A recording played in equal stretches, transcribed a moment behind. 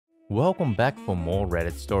Welcome back for more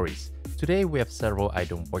Reddit stories. Today we have several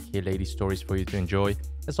IDontWorkHereLady stories for you to enjoy.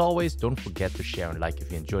 As always, don't forget to share and like if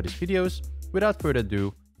you enjoy these videos. Without further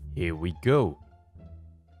ado, here we go.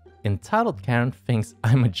 Entitled Karent thinks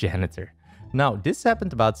I'm a janitor. Now, this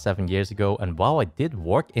happened about 7 years ago, and while I did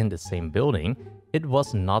work in the same building, it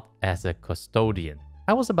was not as a custodian.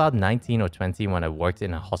 I was about 19 or 20 when I worked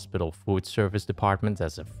in a hospital food service department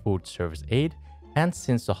as a food service aide, and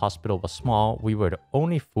since the hospital was small, we were the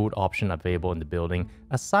only food option available in the building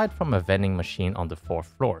aside from a vending machine on the 4th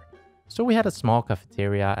floor. So we had a small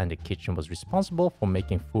cafeteria, and the kitchen was responsible for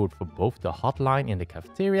making food for both the hotline in the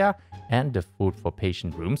cafeteria and the food for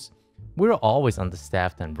patient rooms. We were always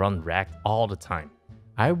understaffed and run ragged all the time.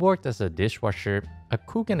 I worked as a dishwasher, a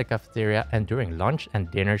cook in the cafeteria, and during lunch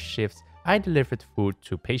and dinner shifts, I delivered food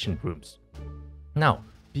to patient rooms. Now,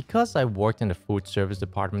 because I worked in the food service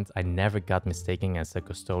department, I never got mistaken as a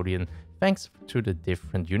custodian thanks to the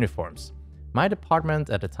different uniforms. My department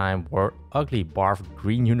at the time wore ugly barf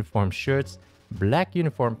green uniform shirts, black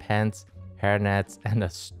uniform pants, hairnets, and a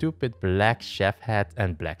stupid black chef hat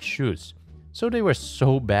and black shoes. So they were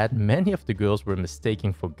so bad, many of the girls were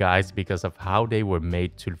mistaken for guys because of how they were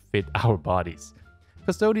made to fit our bodies.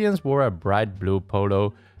 Custodians wore a bright blue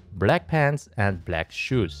polo, black pants, and black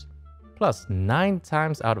shoes. Plus, 9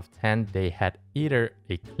 times out of 10, they had either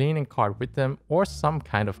a cleaning cart with them or some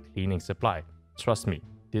kind of cleaning supply. Trust me,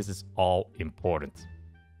 this is all important.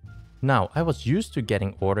 Now, I was used to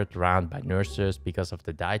getting ordered around by nurses because of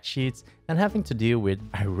the diet sheets and having to deal with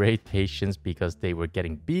irate patients because they were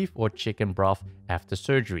getting beef or chicken broth after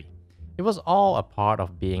surgery. It was all a part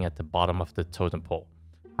of being at the bottom of the totem pole.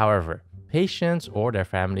 However, patients or their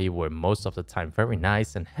family were most of the time very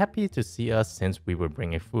nice and happy to see us since we were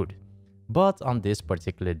bringing food. But on this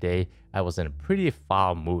particular day, I was in a pretty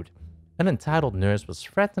foul mood. An entitled nurse was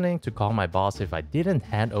threatening to call my boss if I didn't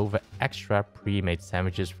hand over extra pre-made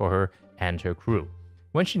sandwiches for her and her crew,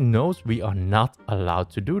 when she knows we are not allowed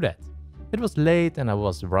to do that. It was late and I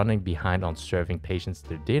was running behind on serving patients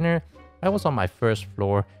their dinner. I was on my first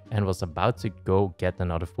floor and was about to go get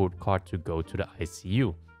another food cart to go to the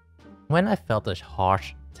ICU, when I felt a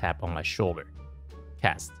harsh tap on my shoulder.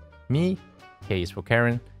 Cast. Me, K is for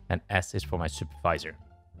Karen, and S is for my supervisor.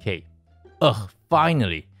 K. Ugh,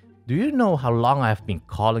 finally! Do you know how long I've been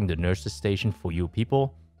calling the nurses station for you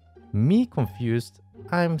people? Me confused.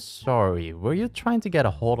 I'm sorry, were you trying to get a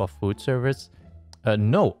hold of food service?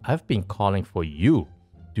 No, I've been calling for you.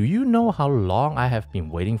 Do you know how long I have been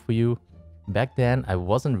waiting for you? Back then, I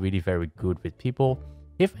wasn't really very good with people.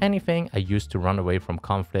 If anything, I used to run away from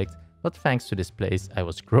conflict, but thanks to this place, I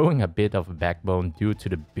was growing a bit of a backbone due to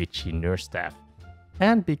the bitchy nurse staff.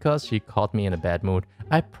 And because she caught me in a bad mood,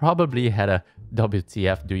 I probably had a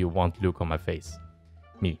WTF do you want look on my face.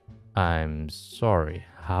 Me. I'm sorry,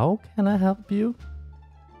 how can I help you?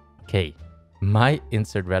 K. My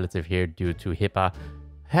insert relative here due to HIPAA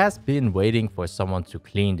has been waiting for someone to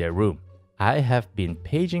clean their room. I have been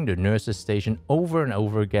paging the nurses station over and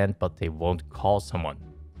over again, but they won't call someone.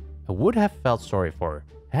 I would have felt sorry for her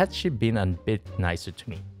had she been a bit nicer to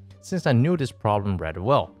me, since I knew this problem rather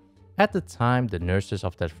well. At the time, the nurses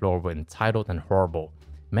of that floor were entitled and horrible.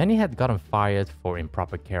 Many had gotten fired for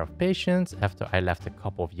improper care of patients after I left a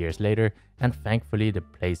couple of years later, and thankfully the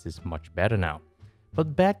place is much better now.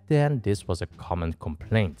 But back then, this was a common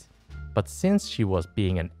complaint. But since she was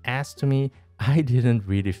being an ass to me, I didn't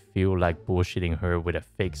really feel like bullshitting her with a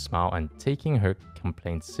fake smile and taking her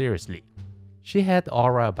complaint seriously. She had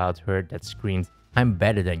aura about her that screamed, "I'm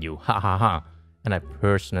better than you, ha ha ha," and I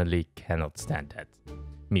personally cannot stand that.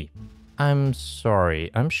 Me. I'm sorry,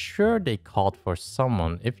 I'm sure they called for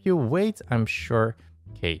someone. If you wait, I'm sure...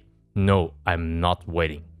 Okay, no, I'm not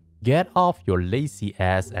waiting. Get off your lazy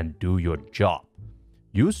ass and do your job.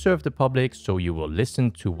 You serve the public, so you will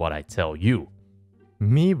listen to what I tell you.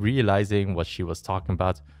 Me realizing what she was talking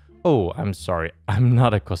about. Oh, I'm sorry, I'm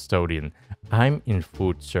not a custodian. I'm in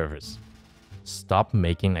food service. Stop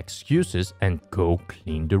making excuses and go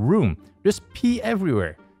clean the room. There's pee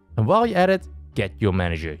everywhere. And while you're at it, get your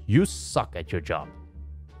manager. You suck at your job.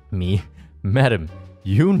 Me, madam,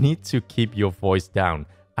 you need to keep your voice down.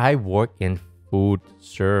 I work in food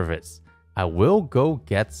service. I will go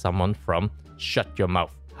get someone from... Shut your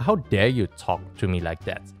mouth. How dare you talk to me like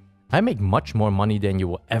that? I make much more money than you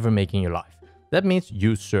will ever make in your life. That means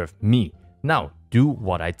you serve me. Now, do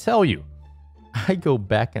what I tell you. I go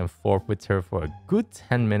back and forth with her for a good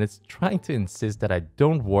 10 minutes trying to insist that I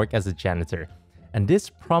don't work as a janitor. And this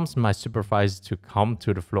prompts my supervisor to come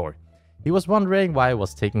to the floor. He was wondering why I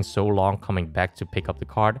was taking so long coming back to pick up the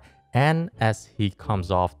card, and as he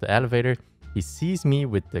comes off the elevator, he sees me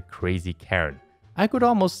with the crazy Karen. I could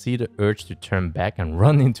almost see the urge to turn back and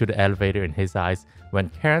run into the elevator in his eyes when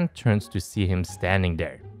Karen turns to see him standing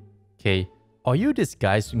there. K, are you this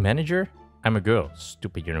guy's manager? I'm a girl,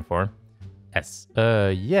 stupid uniform. S,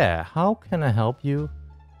 yeah, how can I help you?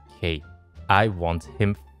 K, I want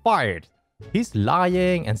him fired. He's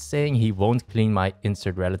lying and saying he won't clean my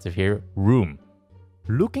insert relative here room.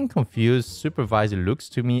 Looking confused, supervisor looks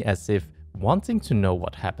to me as if wanting to know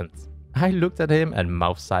what happened. I looked at him and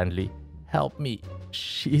mouthed silently, help me,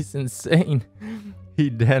 she's insane. He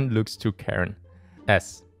then looks to Karen.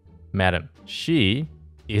 S, madam, she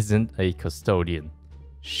isn't a custodian.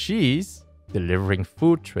 She's delivering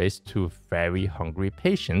food trays to very hungry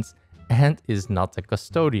patients and is not a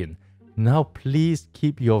custodian. Now please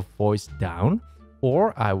keep your voice down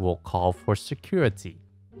or I will call for security.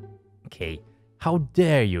 Okay, how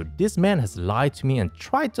dare you? This man has lied to me and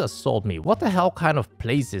tried to assault me. What the hell kind of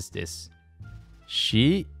place is this?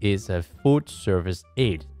 She is a food service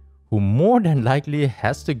aide who more than likely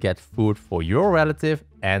has to get food for your relative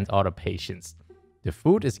and other patients. The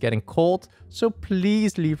food is getting cold, so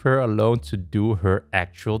please leave her alone to do her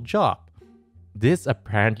actual job. This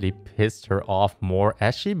apparently pissed her off more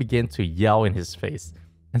as she began to yell in his face.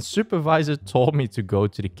 And supervisor told me to go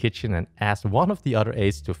to the kitchen and ask one of the other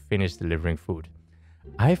aides to finish delivering food.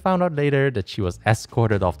 I found out later that she was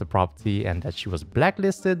escorted off the property and that she was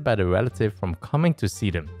blacklisted by the relative from coming to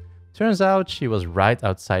see them. Turns out she was right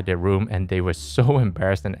outside their room and they were so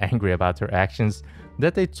embarrassed and angry about her actions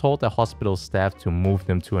that they told the hospital staff to move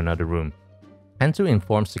them to another room and to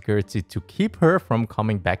inform security to keep her from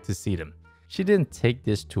coming back to see them. She didn't take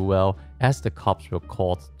this too well as the cops were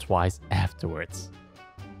called twice afterwards.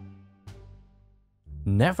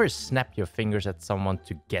 Never snap your fingers at someone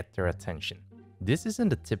to get their attention. This isn't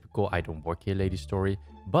the typical I don't work here lady story,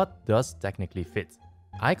 but does technically fit.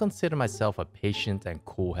 I consider myself a patient and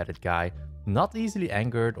cool-headed guy, not easily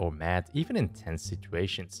angered or mad even in tense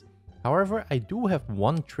situations. However, I do have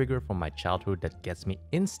one trigger from my childhood that gets me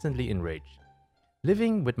instantly enraged.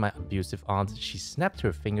 Living with my abusive aunt, she snapped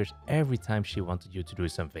her fingers every time she wanted you to do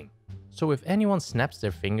something. So if anyone snaps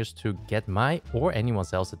their fingers to get my or anyone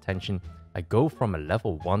else's attention, I go from a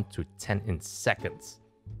level 1 to 10 in seconds.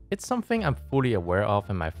 It's something I'm fully aware of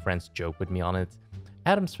and my friends joke with me on it.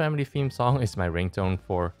 Adam's Family theme song is my ringtone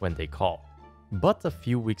for when they call. But a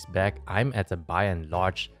few weeks back, I'm at a buy and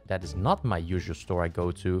large that is not my usual store I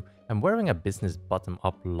go to. I'm wearing a business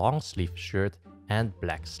bottom-up long sleeve shirt and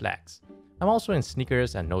black slacks. I'm also in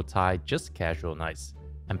sneakers and no tie, just casual nice.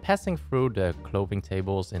 I'm passing through the clothing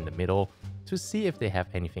tables in the middle to see if they have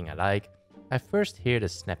anything I like. I first hear the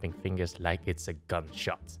snapping fingers like it's a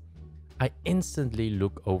gunshot. I instantly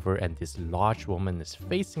look over and this large woman is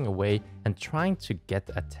facing away and trying to get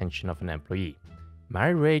the attention of an employee. My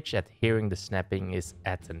rage at hearing the snapping is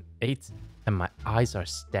at an 8 and my eyes are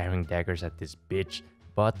staring daggers at this bitch,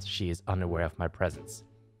 but she is unaware of my presence.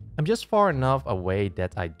 I'm just far enough away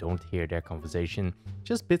that I don't hear their conversation,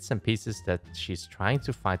 just bits and pieces that she's trying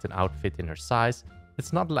to find an outfit in her size.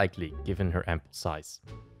 It's not likely given her ample size.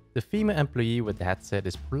 The female employee with the headset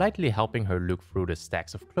is politely helping her look through the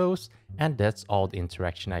stacks of clothes, and that's all the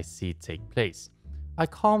interaction I see take place. I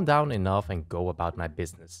calm down enough and go about my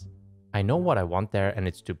business. I know what I want there, and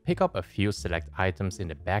it's to pick up a few select items in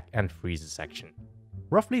the back and freezer section.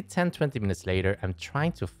 Roughly 10-20 minutes later, I'm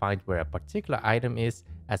trying to find where a particular item is,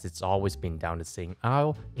 as it's always been down the same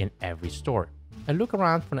aisle in every store. I look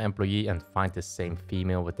around for an employee and find the same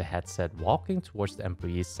female with the headset walking towards the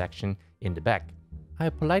employees section in the back. I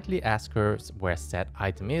politely ask her where said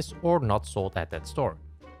item is or not sold at that store.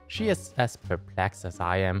 She is as perplexed as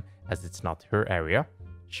I am, as it's not her area.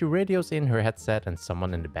 She radios in her headset and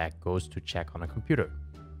someone in the back goes to check on a computer.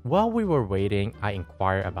 While we were waiting, I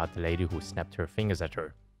inquire about the lady who snapped her fingers at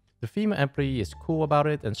her. The female employee is cool about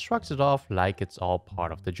it and shrugs it off like it's all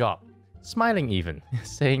part of the job. Smiling even,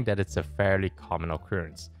 saying that it's a fairly common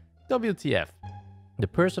occurrence. WTF. The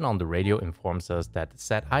person on the radio informs us that the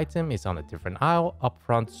said item is on a different aisle up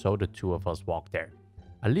front, so the two of us walk there.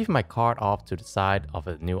 I leave my cart off to the side of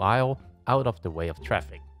a new aisle, out of the way of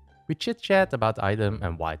traffic. We chit-chat about the item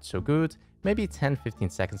and why it's so good, maybe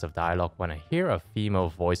 10-15 seconds of dialogue when I hear a female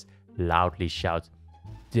voice loudly shout,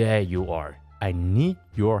 "There you are, I need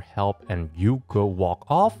your help and you go walk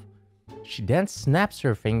off." She then snaps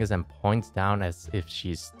her fingers and points down as if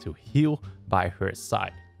she's to heal by her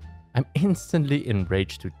side. I'm instantly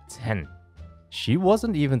enraged to 10. She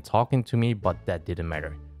wasn't even talking to me, but that didn't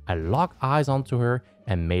matter. I locked eyes onto her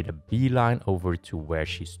and made a beeline over to where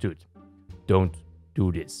she stood. "Don't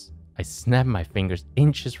do this." I snapped my fingers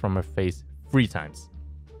inches from her face 3 times.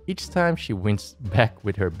 Each time she winced back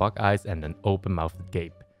with her bug eyes and an open-mouthed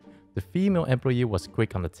gape. The female employee was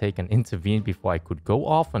quick on the take and intervened before I could go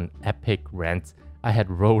off on an epic rant I had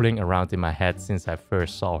rolling around in my head since I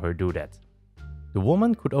first saw her do that. The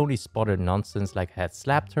woman could only spot her nonsense like I had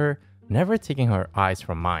slapped her, never taking her eyes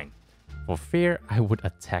from mine, for fear I would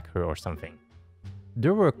attack her or something.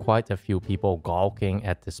 There were quite a few people gawking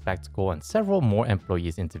at the spectacle and several more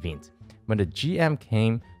employees intervened. When the GM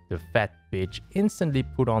came, the fat bitch instantly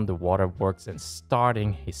put on the waterworks and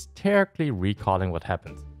starting hysterically recalling what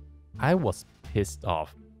happened. I was pissed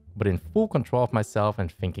off, but in full control of myself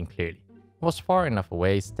and thinking clearly. I was far enough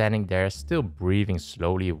away, standing there, still breathing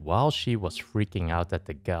slowly while she was freaking out at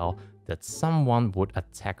the gal that someone would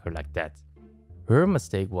attack her like that. Her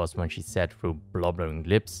mistake was when she said through blubbering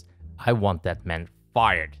lips, "I want that man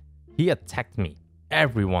fired. He attacked me."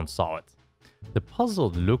 Everyone saw it. The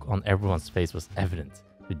puzzled look on everyone's face was evident.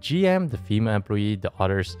 The GM, the female employee, the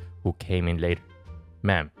others who came in later.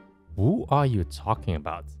 "Ma'am, who are you talking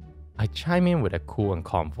about?" I chime in with a cool and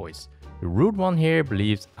calm voice. "The rude one here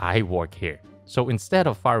believes I work here. So instead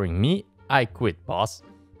of firing me, I quit, boss."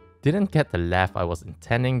 Didn't get the laugh I was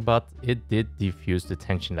intending, but it did diffuse the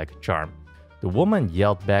tension like a charm. The woman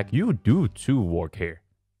yelled back, "You do too work here.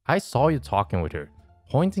 I saw you talking with her,"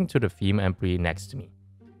 pointing to the female employee next to me.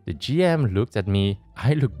 The GM looked at me,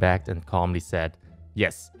 I looked back and calmly said,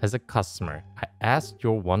 "Yes, as a customer, I asked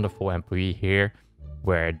your wonderful employee here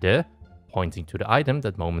where the," pointing to the item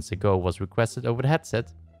that moments ago was requested over the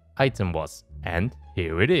headset, "item was, and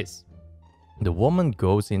here it is." The woman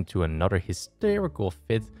goes into another hysterical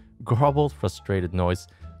fit, garbled, frustrated noise,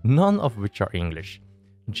 none of which are English.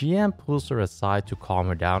 GM pulls her aside to calm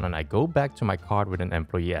her down and I go back to my car with an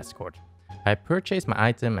employee escort. I purchase my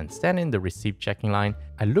item and stand in the receipt checking line.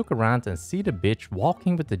 I look around and see the bitch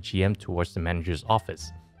walking with the GM towards the manager's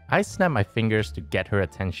office. I snap my fingers to get her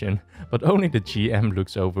attention, but only the GM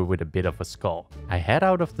looks over with a bit of a scowl. I head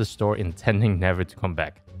out of the store intending never to come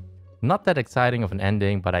back. Not that exciting of an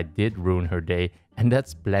ending, but I did ruin her day, and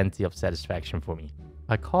that's plenty of satisfaction for me.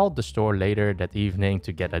 I called the store later that evening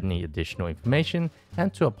to get any additional information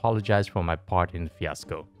and to apologize for my part in the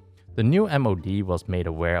fiasco. The new MOD was made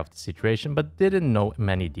aware of the situation but didn't know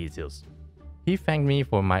many details. He thanked me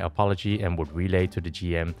for my apology and would relay to the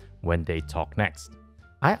GM when they talk next.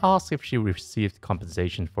 I asked if she received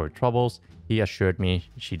compensation for her troubles. He assured me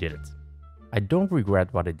she didn't. I don't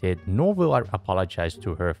regret what I did, nor will I apologize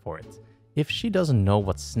to her for it. If she doesn't know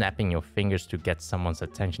what snapping your fingers to get someone's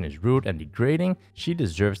attention is rude and degrading, she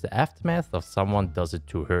deserves the aftermath of someone does it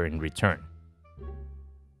to her in return.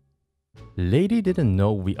 Lady didn't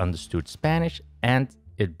know we understood Spanish and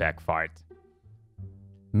it backfired.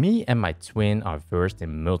 Me and my twin are versed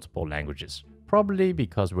in multiple languages. Probably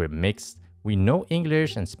because we're mixed, we know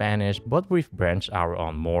English and Spanish, but we've branched our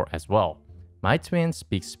own more as well. My twin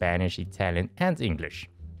speaks Spanish, Italian, and English,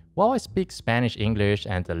 while I speak Spanish, English,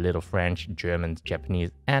 and a little French, German,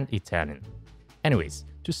 Japanese, and Italian. Anyways,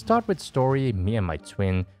 to start with story, me and my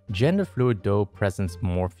twin, gender fluid though presence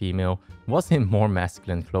more female, was in more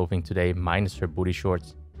masculine clothing today minus her booty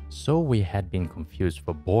shorts, so we had been confused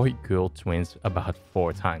for boy-girl twins about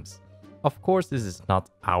 4 times. Of course, this is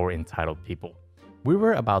not our entitled people. We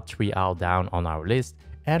were about 3 aisles down on our list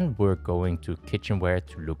and were going to kitchenware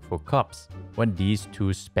to look for cups, when these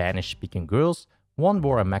 2 Spanish-speaking girls, one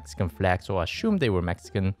wore a Mexican flag, so I assumed they were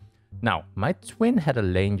Mexican. Now, my twin had a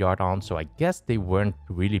lanyard on, so I guess they weren't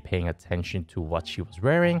really paying attention to what she was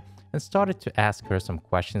wearing and started to ask her some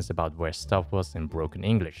questions about where stuff was in broken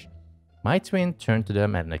English. My twin turned to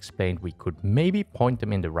them and explained we could maybe point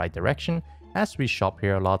them in the right direction as we shop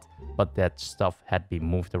here a lot, but that stuff had been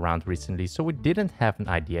moved around recently, so we didn't have an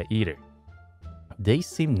idea either. They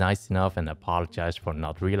seemed nice enough and apologized for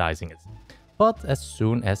not realizing it. But as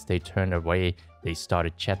soon as they turned away, they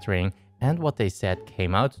started chattering, and what they said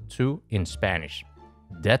came out too in Spanish.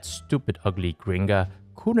 That stupid ugly gringa,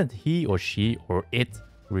 couldn't he or she or it,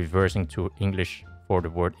 reversing to English for the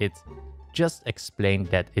word it, just explain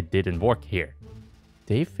that it didn't work here.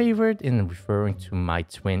 They favored in referring to my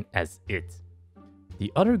twin as it.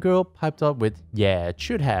 The other girl piped up with, "Yeah, it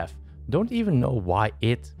should have. Don't even know why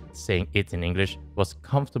it," saying it in English, "was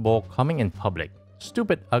comfortable coming in public.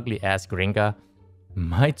 Stupid ugly ass gringa."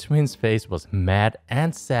 My twin's face was mad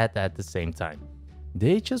and sad at the same time.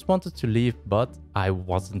 They just wanted to leave, but I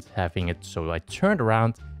wasn't having it, so I turned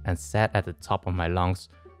around and sat at the top of my lungs,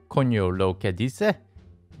 "Coño lo que dice?"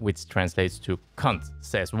 which translates to "cunt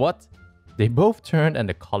says what?" They both turned and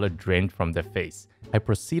the color drained from their face. I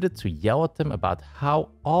proceeded to yell at them about how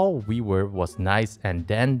all we were was nice, and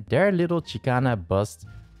then their little Chicana bust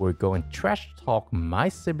we're going trash talk my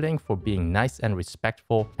sibling for being nice and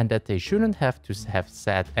respectful, and that they shouldn't have to have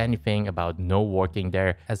said anything about no working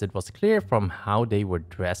there, as it was clear from how they were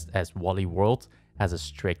dressed as Wally World has a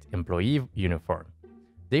strict employee uniform.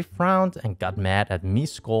 They frowned and got mad at me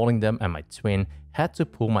scolding them, and my twin had to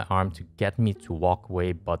pull my arm to get me to walk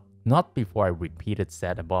away, but not before I repeated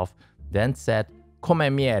said above, then said "Come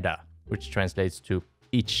mierda," which translates to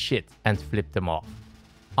 "eat shit," and flipped them off.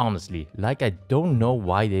 Honestly, like, I don't know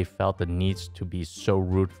why they felt the need to be so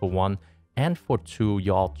rude for one, and for two,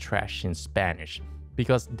 y'all trash in Spanish,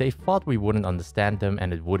 because they thought we wouldn't understand them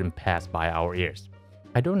and it wouldn't pass by our ears.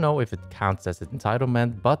 I don't know if it counts as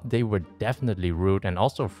entitlement, but they were definitely rude and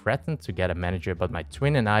also threatened to get a manager, but my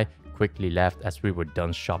twin and I quickly left as we were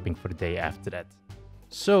done shopping for the day after that.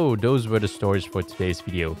 So those were the stories for today's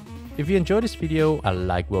video. If you enjoyed this video, a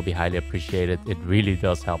like will be highly appreciated. It really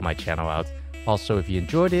does help my channel out. Also, if you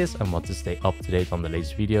enjoyed this and want to stay up to date on the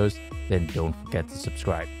latest videos, then don't forget to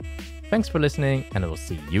subscribe. Thanks for listening, and I will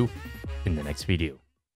see you in the next video.